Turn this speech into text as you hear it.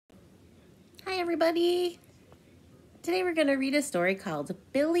everybody. Today we're going to read a story called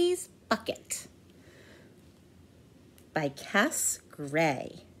Billy's Bucket by Kes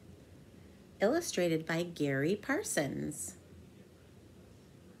Gray, illustrated by Gary Parsons.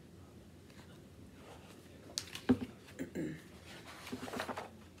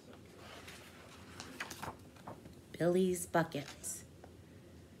 Billy's Bucket.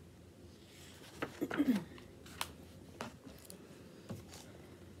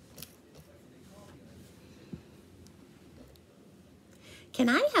 Can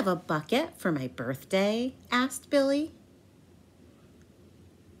I have a bucket for my birthday? Asked Billy.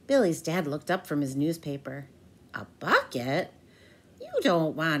 Billy's dad looked up from his newspaper. A bucket? You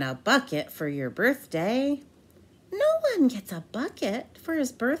don't want a bucket for your birthday. No one gets a bucket for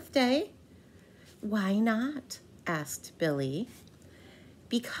his birthday. Why not? Asked Billy.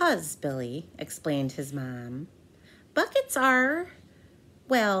 Because, Billy, explained his mom, buckets are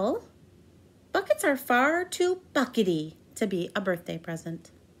far too buckety to be a birthday present.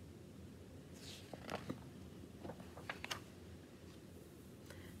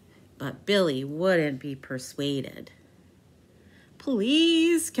 But Billy wouldn't be persuaded.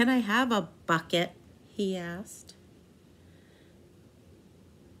 Please, can I have a bucket? He asked.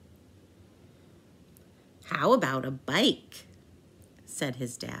 How about a bike? Said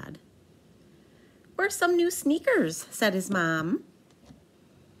his dad. Or some new sneakers, said his mom.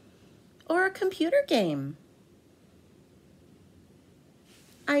 Or a computer game.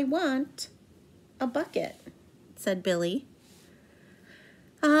 I want a bucket, said Billy.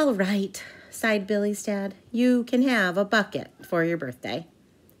 All right, sighed Billy's dad. You can have a bucket for your birthday.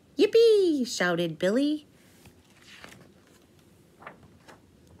 Yippee, shouted Billy.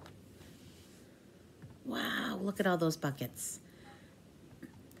 Wow, look at all those buckets.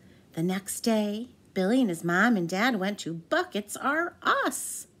 The next day, Billy and his mom and dad went to Buckets R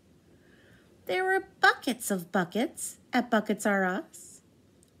Us. There were buckets of buckets at Buckets R Us.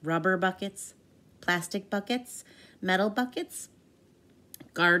 Rubber buckets, plastic buckets, metal buckets,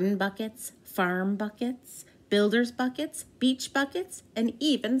 garden buckets, farm buckets, builder's buckets, beach buckets, and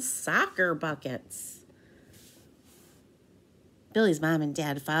even soccer buckets. Billy's mom and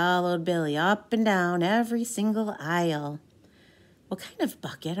dad followed Billy up and down every single aisle. What kind of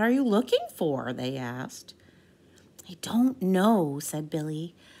bucket are you looking for? They asked. I don't know, said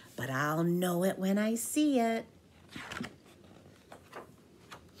Billy, but I'll know it when I see it.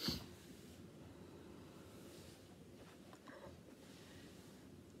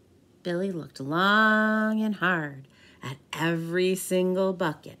 Billy looked long and hard at every single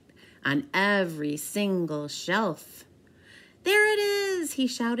bucket on every single shelf. There it is, he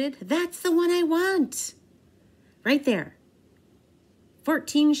shouted. That's the one I want. Right there.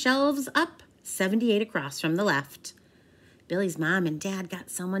 14 shelves up, 78 across from the left. Billy's mom and dad got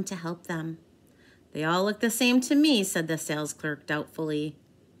someone to help them. They all look the same to me, said the sales clerk doubtfully.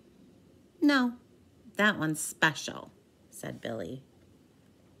 No, that one's special, said Billy.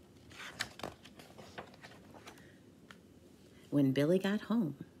 When Billy got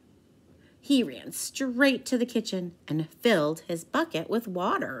home, he ran straight to the kitchen and filled his bucket with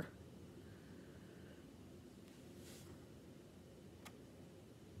water.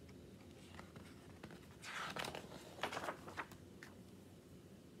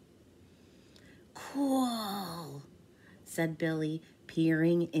 Cool, said Billy,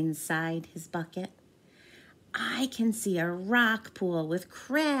 peering inside his bucket. I can see a rock pool with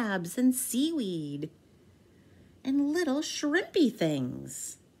crabs and seaweed and little shrimpy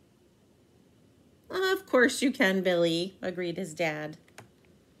things. Of course you can, Billy, agreed his dad.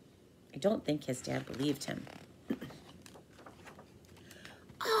 I don't think his dad believed him.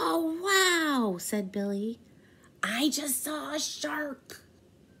 Oh, wow, said Billy. I just saw a shark.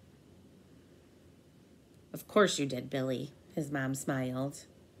 Of course you did, Billy, his mom smiled.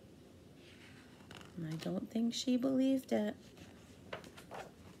 I don't think she believed it.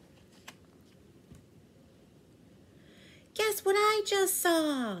 Guess what I just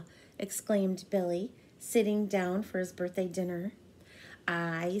saw, exclaimed Billy, sitting down for his birthday dinner.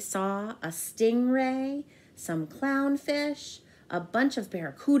 I saw a stingray, some clownfish, a bunch of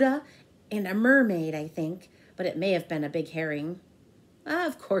barracuda, and a mermaid, I think, but it may have been a big herring.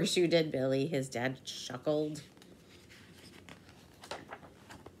 Of course you did, Billy, his dad chuckled.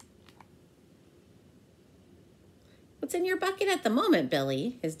 What's in your bucket at the moment,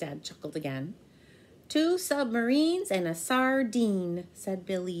 Billy? His dad chuckled again. 2 submarines and a sardine, said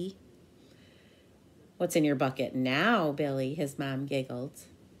Billy. What's in your bucket now, Billy? His mom giggled.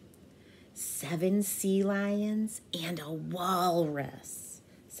 7 sea lions and a walrus,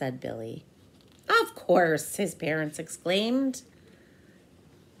 said Billy. Of course, his parents exclaimed.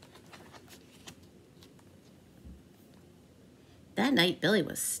 That night, Billy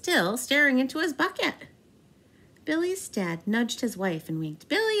was still staring into his bucket. Billy's dad nudged his wife and winked.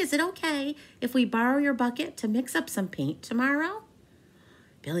 Billy, is it okay if we borrow your bucket to mix up some paint tomorrow?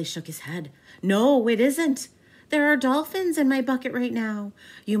 Billy shook his head. No, it isn't. There are dolphins in my bucket right now.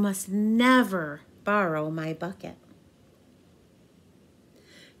 You must never borrow my bucket.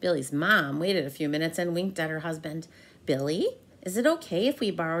 Billy's mom waited a few minutes and winked at her husband. Billy, is it okay if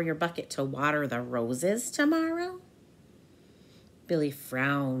we borrow your bucket to water the roses tomorrow? Billy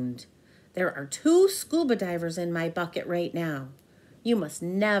frowned. There are 2 scuba divers in my bucket right now. You must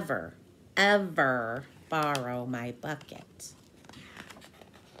never, ever borrow my bucket.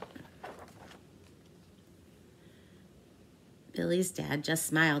 Billy's dad just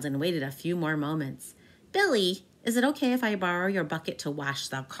smiled and waited a few more moments. Billy, is it okay if I borrow your bucket to wash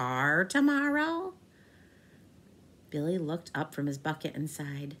the car tomorrow? Billy looked up from his bucket and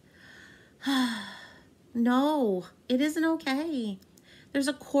sighed. No, it isn't okay. There's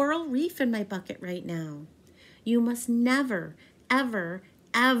a coral reef in my bucket right now. You must never, ever,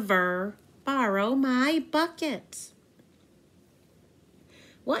 ever borrow my bucket.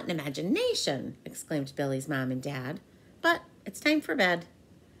 What an imagination, exclaimed Billy's mom and dad. But it's time for bed.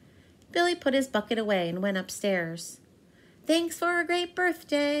 Billy put his bucket away and went upstairs. Thanks for a great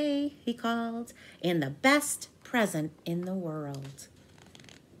birthday, he called, and the best present in the world.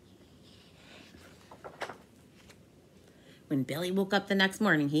 When Billy woke up the next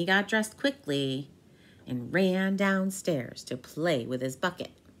morning, he got dressed quickly and ran downstairs to play with his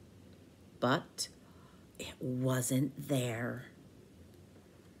bucket. But it wasn't there.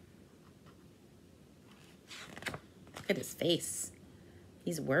 Look at his face.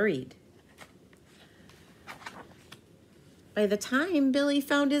 He's worried. By the time Billy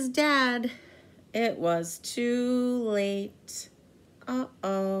found his dad, it was too late.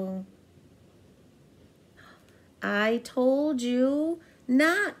 Uh-oh. I told you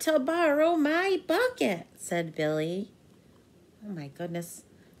not to borrow my bucket, said Billy. Oh my goodness.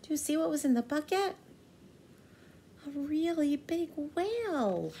 Do you see what was in the bucket? A really big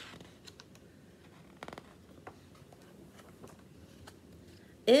whale.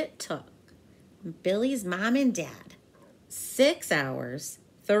 It took Billy's mom and dad 6 hours,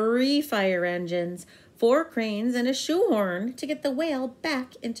 3 fire engines, 4 cranes, and a shoehorn to get the whale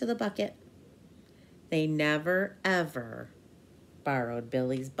back into the bucket. They never, ever borrowed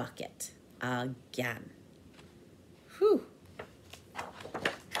Billy's bucket again. Whew.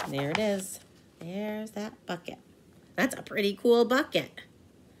 There it is. There's that bucket. That's a pretty cool bucket.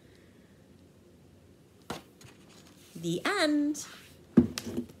 The end.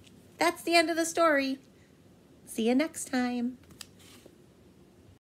 That's the end of the story. See you next time.